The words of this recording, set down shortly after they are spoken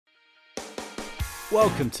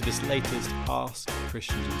Welcome to this latest Ask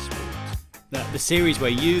Christians in Sport. Now, the series where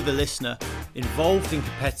you, the listener, involved in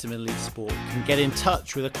competitive elite sport, can get in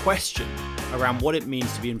touch with a question around what it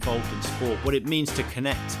means to be involved in sport, what it means to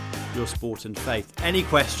connect your sport and faith. Any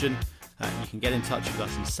question, you can get in touch with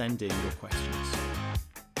us and send in your questions.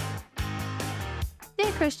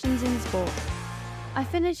 Dear Christians in Sport, I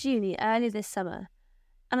finished uni early this summer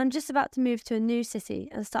and I'm just about to move to a new city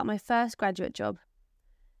and start my first graduate job.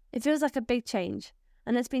 It feels like a big change,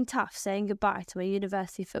 and it's been tough saying goodbye to my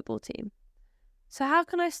university football team. So how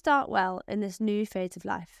can I start well in this new phase of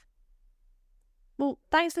life? Well,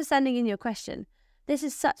 thanks for sending in your question. This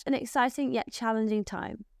is such an exciting yet challenging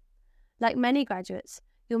time. Like many graduates,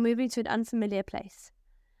 you're moving to an unfamiliar place,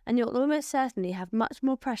 and you'll almost certainly have much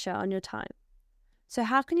more pressure on your time. So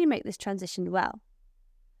how can you make this transition well?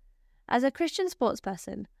 As a Christian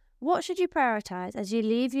sportsperson, what should you prioritise as you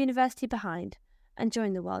leave university behind and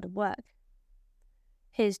join the world of work?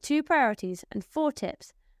 Here's 2 priorities and 4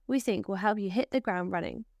 tips we think will help you hit the ground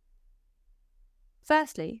running.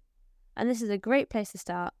 Firstly, and this is a great place to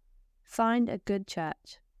start, find a good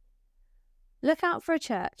church. Look out for a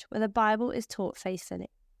church where the Bible is taught faithfully.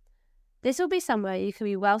 This will be somewhere you can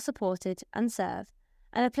be well supported and serve,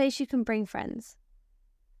 and a place you can bring friends.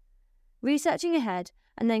 Researching ahead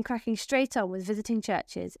and then cracking straight on with visiting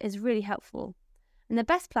churches is really helpful, and the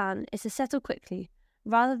best plan is to settle quickly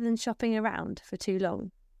rather than shopping around for too long.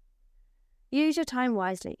 Use your time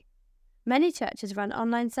wisely. Many churches run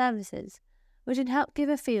online services, which can help give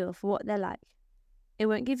a feel for what they're like. It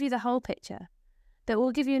won't give you the whole picture, but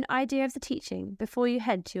will give you an idea of the teaching before you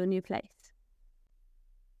head to your new place.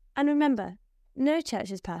 And remember, no church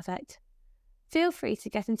is perfect. Feel free to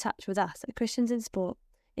get in touch with us at Christians in Sport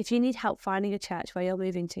if you need help finding a church where you're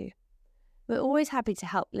moving to. We're always happy to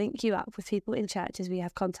help link you up with people in churches we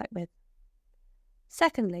have contact with.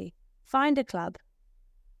 Secondly, find a club.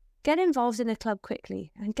 Get involved in a club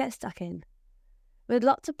quickly and get stuck in. With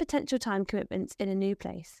lots of potential time commitments in a new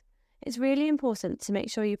place, it's really important to make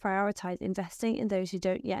sure you prioritise investing in those who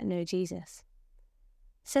don't yet know Jesus.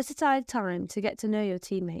 Set aside time to get to know your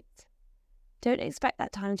teammates. Don't expect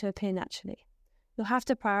that time to appear naturally. You'll have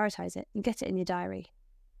to prioritise it and get it in your diary.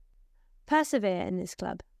 Persevere in this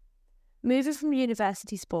club. Moving from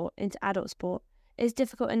university sport into adult sport is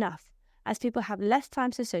difficult enough, as people have less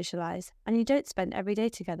time to socialise and you don't spend every day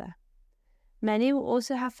together. Many will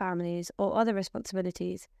also have families or other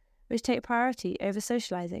responsibilities which take priority over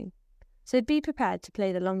socialising, so be prepared to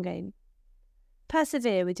play the long game.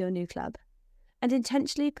 Persevere with your new club, and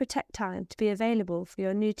intentionally protect time to be available for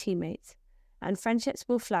your new teammates, and friendships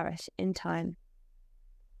will flourish in time.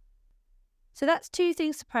 So that's 2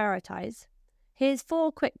 things to prioritise. Here's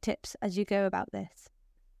 4 quick tips as you go about this.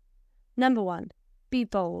 Number 1, be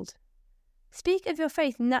bold. Speak of your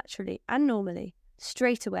faith naturally and normally,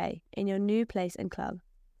 straight away, in your new place and club.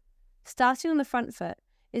 Starting on the front foot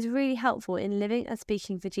is really helpful in living and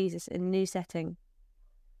speaking for Jesus in a new setting.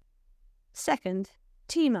 Second,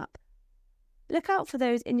 team up. Look out for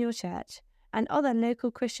those in your church and other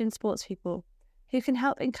local Christian sports people who can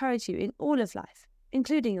help encourage you in all of life,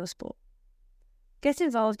 including your sport. Get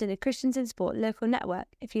involved in a Christians in Sport local network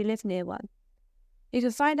if you live near one. You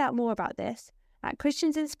can find out more about this at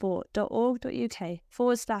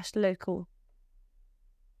christiansinsport.org.uk/local.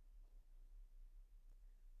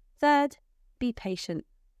 Third, be patient.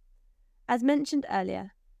 As mentioned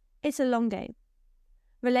earlier, it's a long game.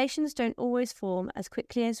 Relations don't always form as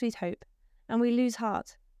quickly as we'd hope, and we lose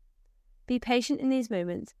heart. Be patient in these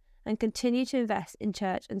moments and continue to invest in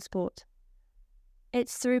church and sport.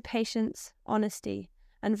 It's through patience, honesty,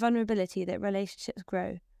 and vulnerability that relationships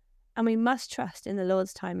grow, and we must trust in the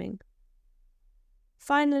Lord's timing.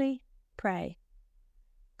 Finally, pray.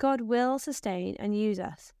 God will sustain and use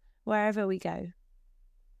us wherever we go.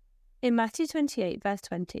 In Matthew 28, verse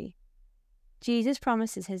 20, Jesus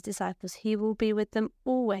promises his disciples he will be with them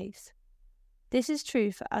always. This is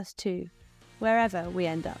true for us too, wherever we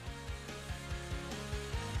end up.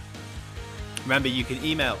 Remember, you can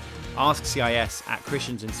email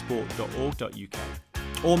AskCIS@christiansinsport.org.uk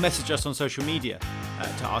or message us on social media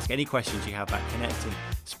to ask any questions you have about connecting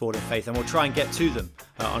sport and faith, and we'll try and get to them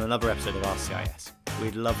on another episode of AskCIS.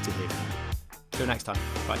 We'd love to hear from you. Till next time,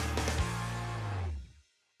 bye.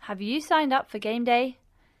 Have you signed up for Game Day?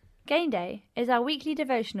 Game Day is our weekly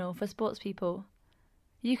devotional for sports people.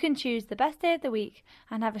 You can choose the best day of the week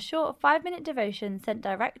and have a short 5-minute devotion sent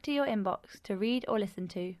direct to your inbox to read or listen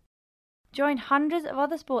to. Join hundreds of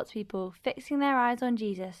other sports people fixing their eyes on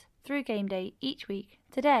Jesus through Game Day each week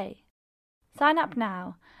today. Sign up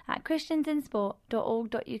now at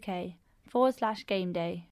christiansinsport.org.uk/Game Day.